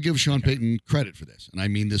first. I will give Sean Payton credit for this, and I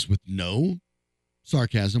mean this with no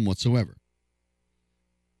sarcasm whatsoever.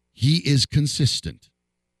 He is consistent.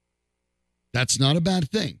 That's not a bad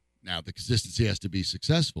thing. Now, the consistency has to be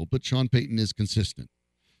successful, but Sean Payton is consistent.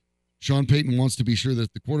 Sean Payton wants to be sure that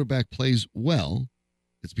if the quarterback plays well,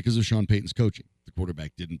 it's because of Sean Payton's coaching. If the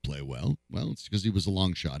quarterback didn't play well, it's because he was a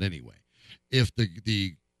long shot anyway.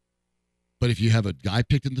 But if you have a guy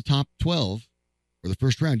picked in the top 12 or the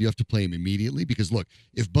first round, you have to play him immediately because, look,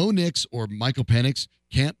 if Bo Nix or Michael Penix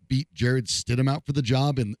can't beat Jared Stidham out for the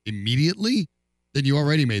job immediately, then you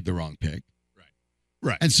already made the wrong pick.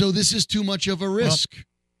 Right. And so this is too much of a risk.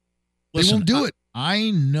 They Listen, won't do it.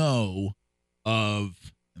 I know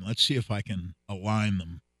of, and let's see if I can align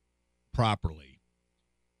them properly,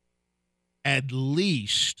 at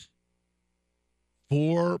least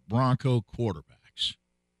 4 Bronco quarterbacks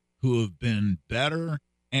who have been better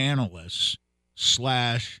analysts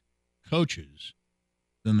 / coaches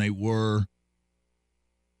than they were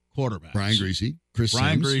quarterbacks. Brian Griese, Chris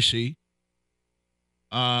Brian Sims. Griese.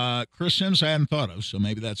 Chris Sims I hadn't thought of, so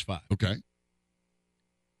maybe that's 5. Okay.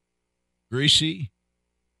 Griese,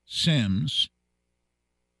 Sims,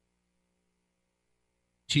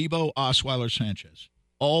 Tebow, Osweiler, Sanchez.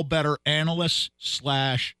 All better analysts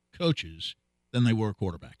 / coaches than they were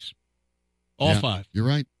quarterbacks. All 5. You're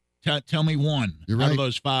right. Tell me one You're out right. of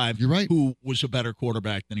those 5 You're right. who was a better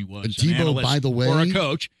quarterback than he was And an Tebow, analyst by the way, or a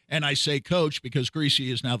coach. And I say coach because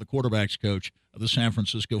Griese is now the quarterback's coach of the San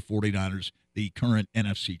Francisco 49ers, the current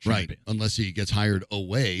NFC champions. Right, unless he gets hired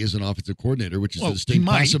away as an offensive coordinator, which is a He distinct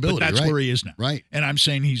might, possibility. but that's right? where he is now. Right. And I'm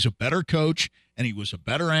saying he's a better coach and he was a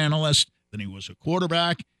better analyst than he was a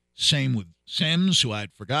quarterback. Same with Sims, who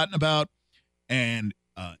I'd forgotten about. And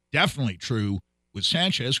definitely true with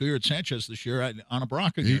Sanchez. We were at Sanchez this year on a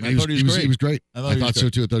Bronco game. I thought he was great. He was great. I I thought so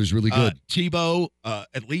too. I thought he was really good. Tebow,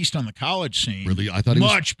 at least on the college scene, I thought he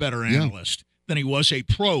was much better analyst than he was a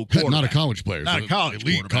pro quarterback. Not a college player. Not a college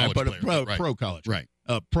elite quarterback, college but player. a pro college. Right.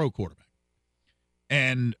 Pro quarterback.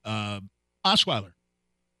 And Osweiler,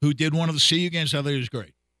 who did one of the CU games, I thought he was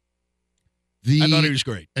great. I thought he was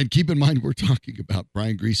great. And keep in mind, we're talking about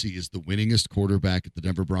Brian Griese is the winningest quarterback that the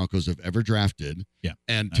Denver Broncos have ever drafted. Yeah,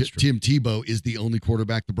 and Tim Tebow is the only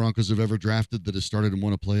quarterback the Broncos have ever drafted that has started and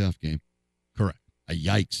won a playoff game. Correct.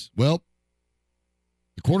 Yikes. Well,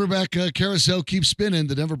 the quarterback carousel keeps spinning.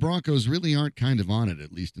 The Denver Broncos really aren't kind of on it,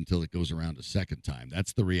 at least until it goes around a second time.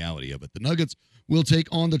 That's the reality of it. The Nuggets will take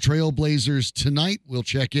on the Trailblazers tonight. We'll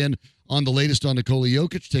check in on the latest on Nikola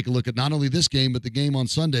Jokic. Take a look at not only this game, but the game on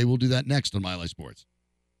Sunday. We'll do that next on Mile High Sports.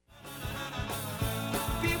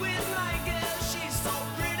 Be with my girl, she's so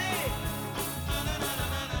pretty.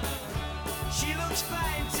 She looks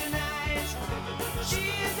fine tonight. She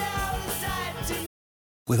is out of sight tonight.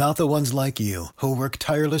 Without the ones like you, who work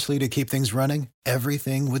tirelessly to keep things running,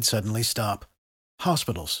 everything would suddenly stop.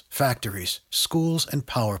 Hospitals, factories, schools, and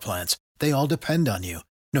power plants, they all depend on you.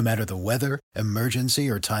 No matter the weather, emergency,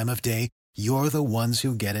 or time of day, you're the ones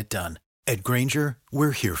who get it done. At Grainger,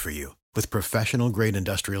 we're here for you with professional-grade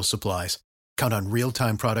industrial supplies. Count on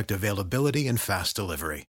real-time product availability and fast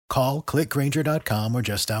delivery. Call, clickgrainger.com, or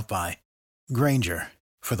just stop by. Grainger,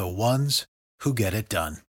 for the ones who get it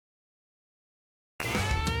done.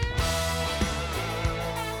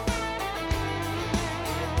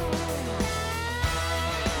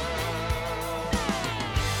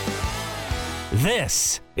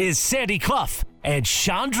 This is Sandy Clough and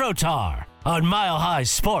Chandrotar on Mile High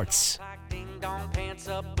Sports.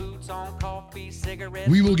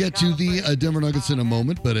 We will get to the Denver Nuggets in a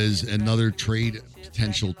moment, but as another trade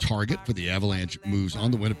potential target for the Avalanche moves on,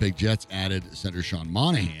 the Winnipeg Jets added center Sean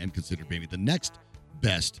Monahan, considered maybe the next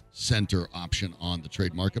best center option on the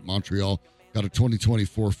trade market. Montreal got a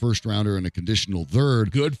 2024 first rounder and a conditional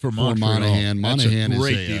third. Good for Montreal. Monahan. That's Monahan a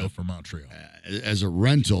great is deal for Montreal. As a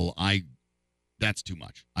rental, that's too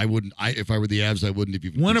much. If I were the Avs, I wouldn't have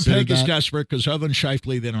even Winnipeg considered is that. desperate because other than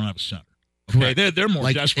Shifley, they don't have a center. Okay, they're more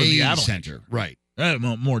like desperate than the Avalanche. Center, right? They're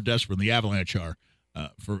more desperate than the Avalanche are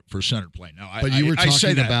for center play. Now, But you were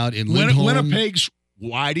talking about in Lindholm. Winnipeg's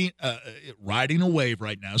riding a wave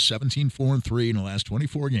right now, 17-4-3 in the last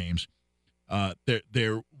 24 games.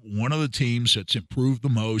 They're one of the teams that's improved the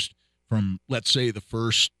most from, let's say, the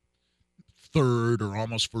first third or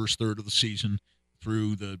almost first third of the season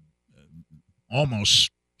through the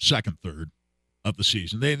almost second third of the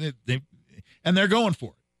season. They're going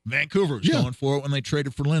for it. Vancouver was going for it when they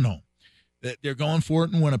traded for Lindholm. They're going for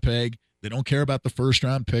it in Winnipeg. They don't care about the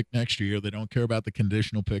first-round pick next year. They don't care about the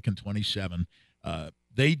conditional pick in 27.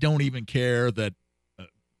 They don't even care that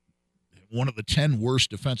one of the 10 worst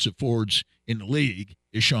defensive forwards in the league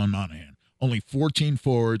is Sean Monahan. Only 14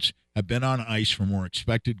 forwards have been on ice for more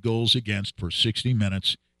expected goals against per 60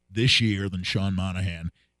 minutes this year than Sean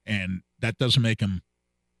Monahan, and that doesn't make him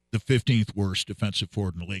the 15th worst defensive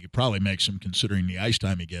forward in the league. It probably makes him, considering the ice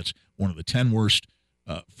time he gets, one of the 10 worst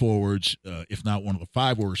forwards, if not one of the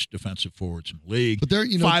 5 worst defensive forwards in the league. But there,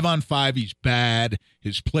 5-on-5, he's bad.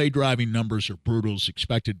 His play driving numbers are brutal. His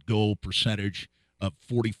expected goal percentage of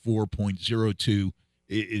 44.02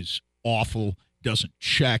 is awful. Doesn't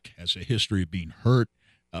check. Has a history of being hurt.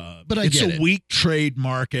 But it's a weak trade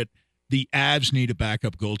market. The Avs need a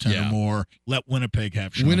backup goaltender more. Let Winnipeg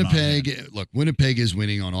have Sean Monahan. Winnipeg is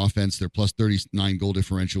winning on offense. Their plus 39 goal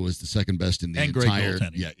differential is the second best in the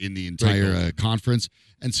entire conference.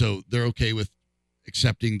 And so they're okay with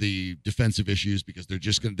accepting the defensive issues because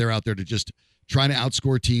they're out there to just try to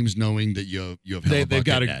outscore teams, knowing that you have they've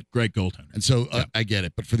got a great goaltender. And so I get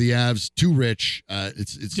it. But for the Avs, too rich.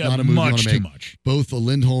 It's not a move you want to make. Too much. Both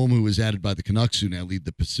Lindholm, who was added by the Canucks, who now lead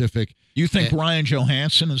the Pacific. You think Ryan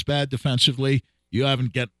Johansson is bad defensively? You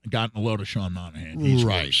haven't gotten a load of Sean Monahan. He's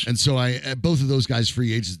right. Worse. And so both of those guys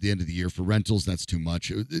free agents at the end of the year. For rentals, that's too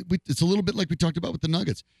much. It's a little bit like we talked about with the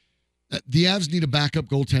Nuggets. The Avs need a backup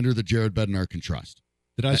goaltender that Jared Bednar can trust.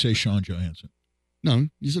 Did I say Sean Johansson? No,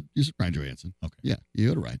 you said Ryan Johansson. Okay. Yeah, you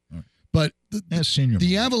got it right. All right. But the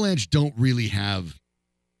movie. Avalanche don't really have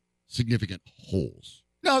significant holes.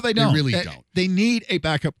 No, they don't. They really don't. They need a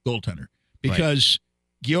backup goaltender because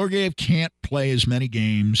Georgiev can't play as many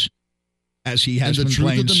games as he has been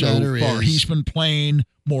playing so far. He's been playing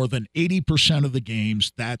more than 80% of the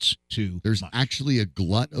games. That's too There's much. actually a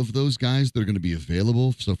glut of those guys that are going to be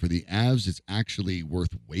available. So for the Avs, it's actually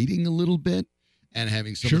worth waiting a little bit and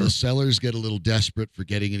having some of the sellers get a little desperate for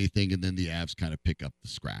getting anything, and then the Avs kind of pick up the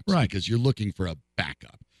scraps. Right. Because you're looking for a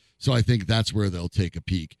backup. So I think that's where they'll take a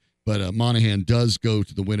peek. But Monahan does go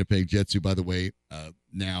to the Winnipeg Jets, who, by the way,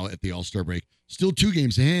 now at the All-Star break, still 2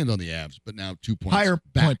 games ahead on the Avs, but now 2 points higher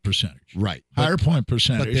back. point percentage. Right. Higher point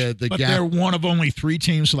percentage. But they're one of only 3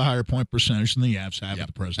 teams with a higher point percentage than the Avs have at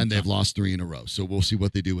the present and they've time. lost 3 in a row. So we'll see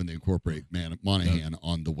what they do when they incorporate Monahan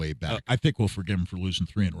on the way back. I think we'll forgive them for losing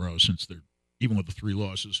 3 in a row, since they're, even with the 3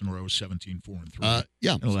 losses in a row, 17-4-3.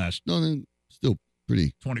 Yeah. In the last still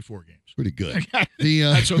pretty 24 games. Pretty good.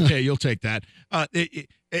 That's okay. You'll take that.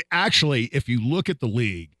 Actually, if you look at the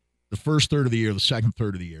league, the first third of the year, the second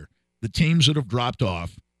third of the year, the teams that have dropped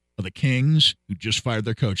off are the Kings, who just fired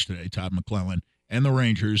their coach today, Todd McClellan, and the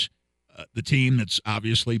Rangers, the team that's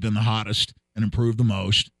obviously been the hottest and improved the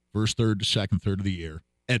most, first third to second third of the year.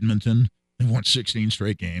 Edmonton, they've won 16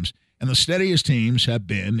 straight games. And the steadiest teams have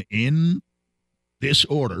been, in this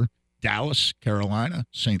order, Dallas, Carolina,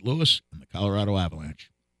 St. Louis, and the Colorado Avalanche.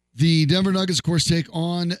 The Denver Nuggets, of course, take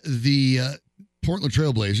on the Portland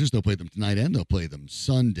Trail Blazers. They'll play them tonight and they'll play them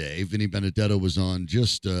Sunday. Vinny Benedetto was on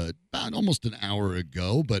just about almost an hour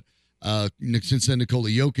ago, but since then Nikola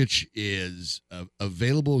Jokic is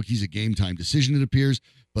available. He's a game-time decision, it appears,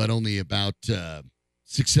 but only about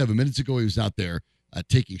 6-7 minutes ago he was out there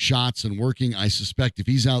taking shots and working. I suspect if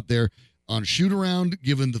he's out there on shoot-around,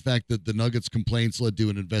 given the fact that the Nuggets' complaints led to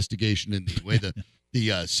an investigation in the way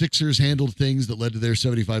the Sixers handled things that led to their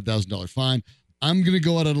 $75,000 fine, I'm going to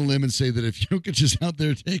go out on a limb and say that if Jokic is out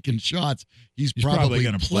there taking shots, he's probably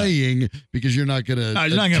going to playing because you're not going to.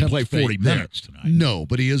 He's not going to play 40 minutes tonight. No,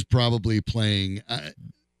 but he is probably playing.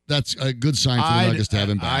 That's a good sign for the Nuggets to have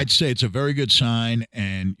him back. I'd say it's a very good sign,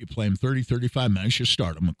 and you play him 30, 35 minutes. You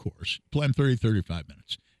start him, of course. Play him 30, 35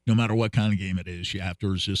 minutes. No matter what kind of game it is, you have to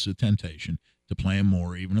resist the temptation to play him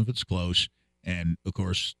more, even if it's close. And, of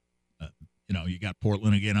course, you got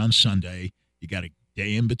Portland again on Sunday. You got a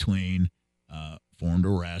day in between for him to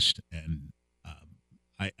rest. And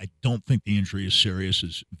I don't think the injury is serious,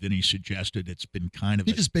 as Vinny suggested. It's been kind of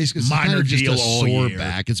a minor deal all sore year.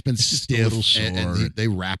 back. It's been stiff, and they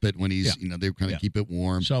wrap it when he's, they kind of keep it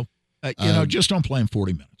warm. So, just don't play him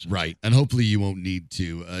 40 minutes. Right, and hopefully you won't need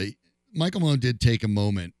to. Michael Malone did take a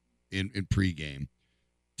moment in pregame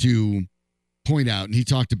to point out, and he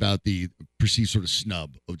talked about the perceived sort of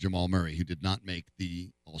snub of Jamal Murray, who did not make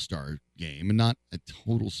the All-Star game, and not a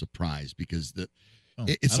total surprise because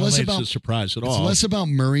it's less about a surprise at all. It's less about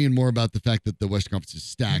Murray and more about the fact that the Western Conference is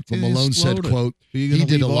stacked. But Malone said, "quote He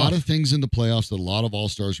did a lot of things in the playoffs that a lot of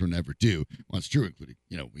All-Stars will never do." Well, it's true, including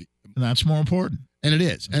and that's more important. And it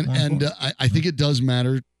is, and I think it does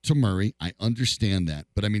matter to Murray. I understand that,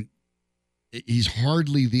 but I mean, he's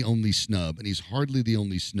hardly the only snub, and he's hardly the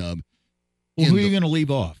only snub. Well, who are you going to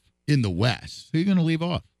leave off in the West? Who are you going to leave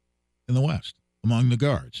off in the West among the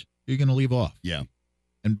guards? Who are you going to leave off? Yeah,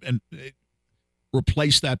 and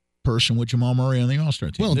replace that person with Jamal Murray on the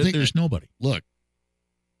All-Star team. Well, there's nobody. Look,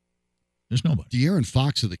 There's nobody. De'Aaron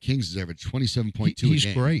Fox of the Kings has averaged 27.2 a He's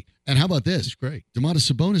game. great. And how about this? He's great. Domantas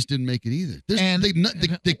Sabonis didn't make it either. Nobody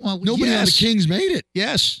yes. on the Kings made it.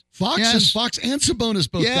 Yes. Fox and Sabonis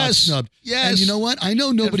both got snubbed. Yes. And you know what? I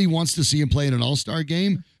know nobody wants to see him play in an all-star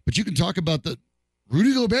game, but you can talk about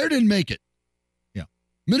Rudy Gobert didn't make it. Yeah.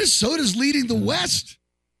 Minnesota's leading the West.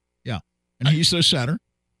 Yeah. And he's their center.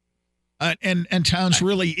 And Towns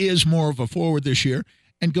really is more of a forward this year.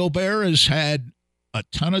 And Gobert has had a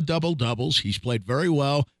ton of double-doubles. He's played very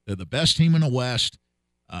well. They're the best team in the West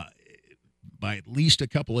by at least a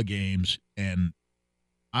couple of games. And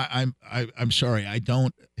I'm sorry,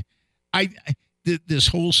 this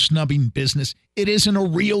whole snubbing business, it isn't a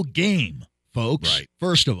real game, folks. Right.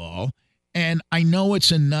 First of all, and I know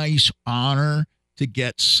it's a nice honor to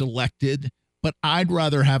get selected, but I'd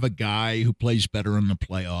rather have a guy who plays better in the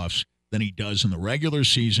playoffs than he does in the regular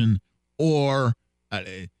season, or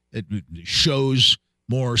it shows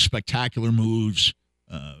more spectacular moves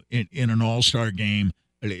in an all-star game.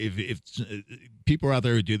 If people out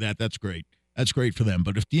there who do that, that's great. That's great for them.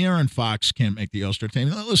 But if De'Aaron Fox can't make the all-star team,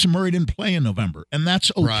 listen, Murray didn't play in November, and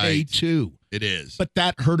that's okay too. It is. But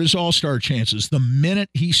that hurt his all-star chances. The minute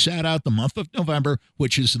he sat out the month of November,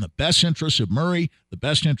 which is in the best interest of Murray, the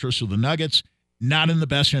best interest of the Nuggets, not in the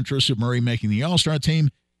best interest of Murray making the all-star team,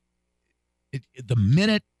 the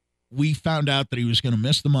minute we found out that he was going to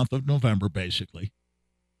miss the month of November, basically,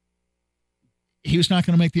 he was not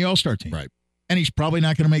going to make the all-star team. Right. And he's probably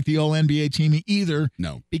not going to make the all-NBA team either.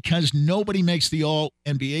 No. Because nobody makes the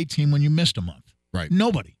all-NBA team when you missed a month. Right.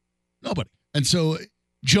 Nobody. And so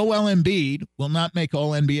Joel Embiid will not make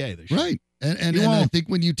all-NBA this year. right. And I think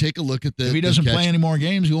when you take a look at if he doesn't play any more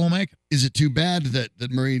games, he won't make it. Is it too bad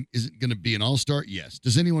that Murray isn't going to be an all-star? Yes.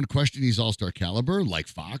 Does anyone question he's all-star caliber like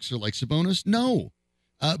Fox or like Sabonis? No.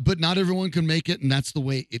 But not everyone can make it, and that's the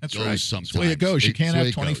way it goes right. sometimes. That's the way it goes. You can't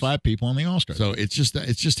have 25 people on the All-Star. So it's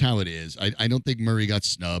just how it is. I don't think Murray got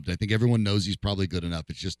snubbed. I think everyone knows he's probably good enough.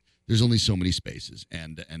 It's just there's only so many spaces,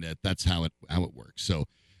 and that's how it works. So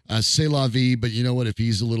c'est la vie, but you know what? If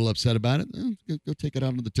he's a little upset about it, go take it out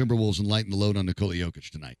on the Timberwolves and lighten the load on Nikola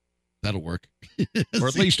Jokic tonight. That'll work. Or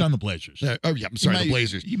at least on the Blazers. The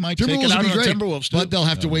Blazers. He might take it out on the Timberwolves, too. But they'll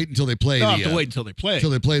have to wait until they play. They'll have to wait until they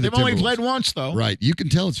play. They've only played once, though. Right. You can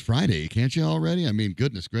tell it's Friday, can't you already? I mean,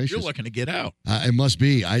 goodness gracious. You're looking to get out. It must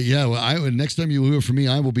be. Next time you hear from me,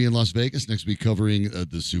 I will be in Las Vegas next week covering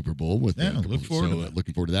the Super Bowl. Looking forward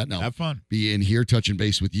to that. Now, have fun. Be in here touching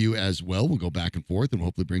base with you as well. We'll go back and forth and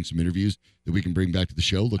hopefully bring some interviews that we can bring back to the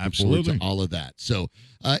show. Looking forward to all of that. So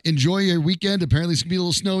enjoy your weekend. Apparently it's going to be a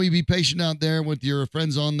little snowy. Be patient out there with your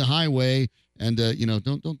friends on the highway. And,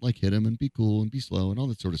 don't like hit them and be cool and be slow and all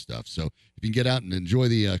that sort of stuff. So if you can get out and enjoy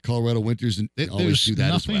the Colorado winters and always do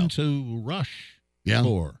that as well. There's nothing to rush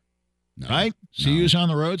for. No, right? CU's on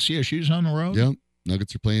the road. CSU's on the road. Yep.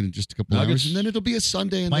 Nuggets are playing in just a couple hours, and then it'll be a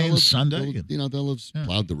Sunday. And they'll have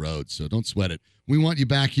plowed the road, so don't sweat it. We want you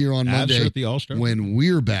back here on Monday at the All-Star when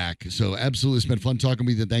we're back. So absolutely, it's been fun talking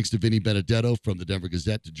with you. Thanks to Vinny Benedetto from the Denver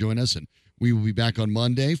Gazette to join us, and we will be back on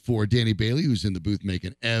Monday for Danny Bailey, who's in the booth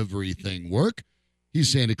making everything work.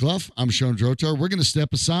 He's Sandy Clough. I'm Sean Drotar. We're going to step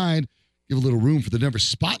aside, give a little room for the Denver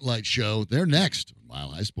Spotlight Show. They're next on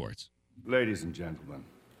Mile High Sports. Ladies and gentlemen,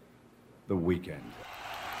 the weekend.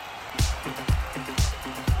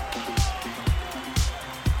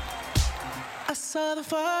 I saw the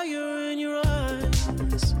fire in your eyes.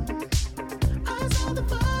 I saw the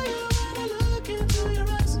fire when I look into your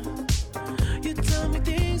eyes. You tell me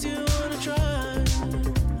things you wanna try.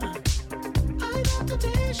 I know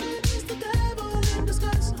temptation is the devil in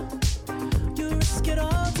disguise. You risk it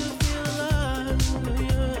all to feel alive.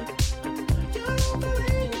 Yeah. You're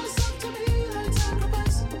offering yourself to me like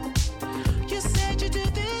sacrifice. You said you do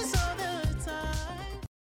this all the time.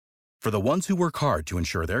 For the ones who work hard to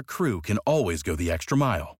ensure their crew can always go the extra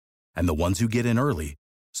mile, and the ones who get in early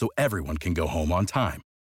so everyone can go home on time,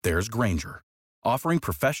 there's Grainger, offering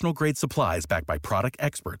professional-grade supplies backed by product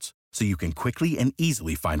experts so you can quickly and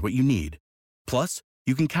easily find what you need. Plus,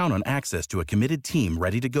 you can count on access to a committed team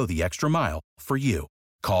ready to go the extra mile for you.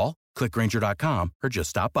 Call, click Grainger.com, or just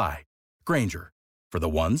stop by. Grainger, for the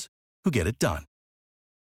ones who get it done.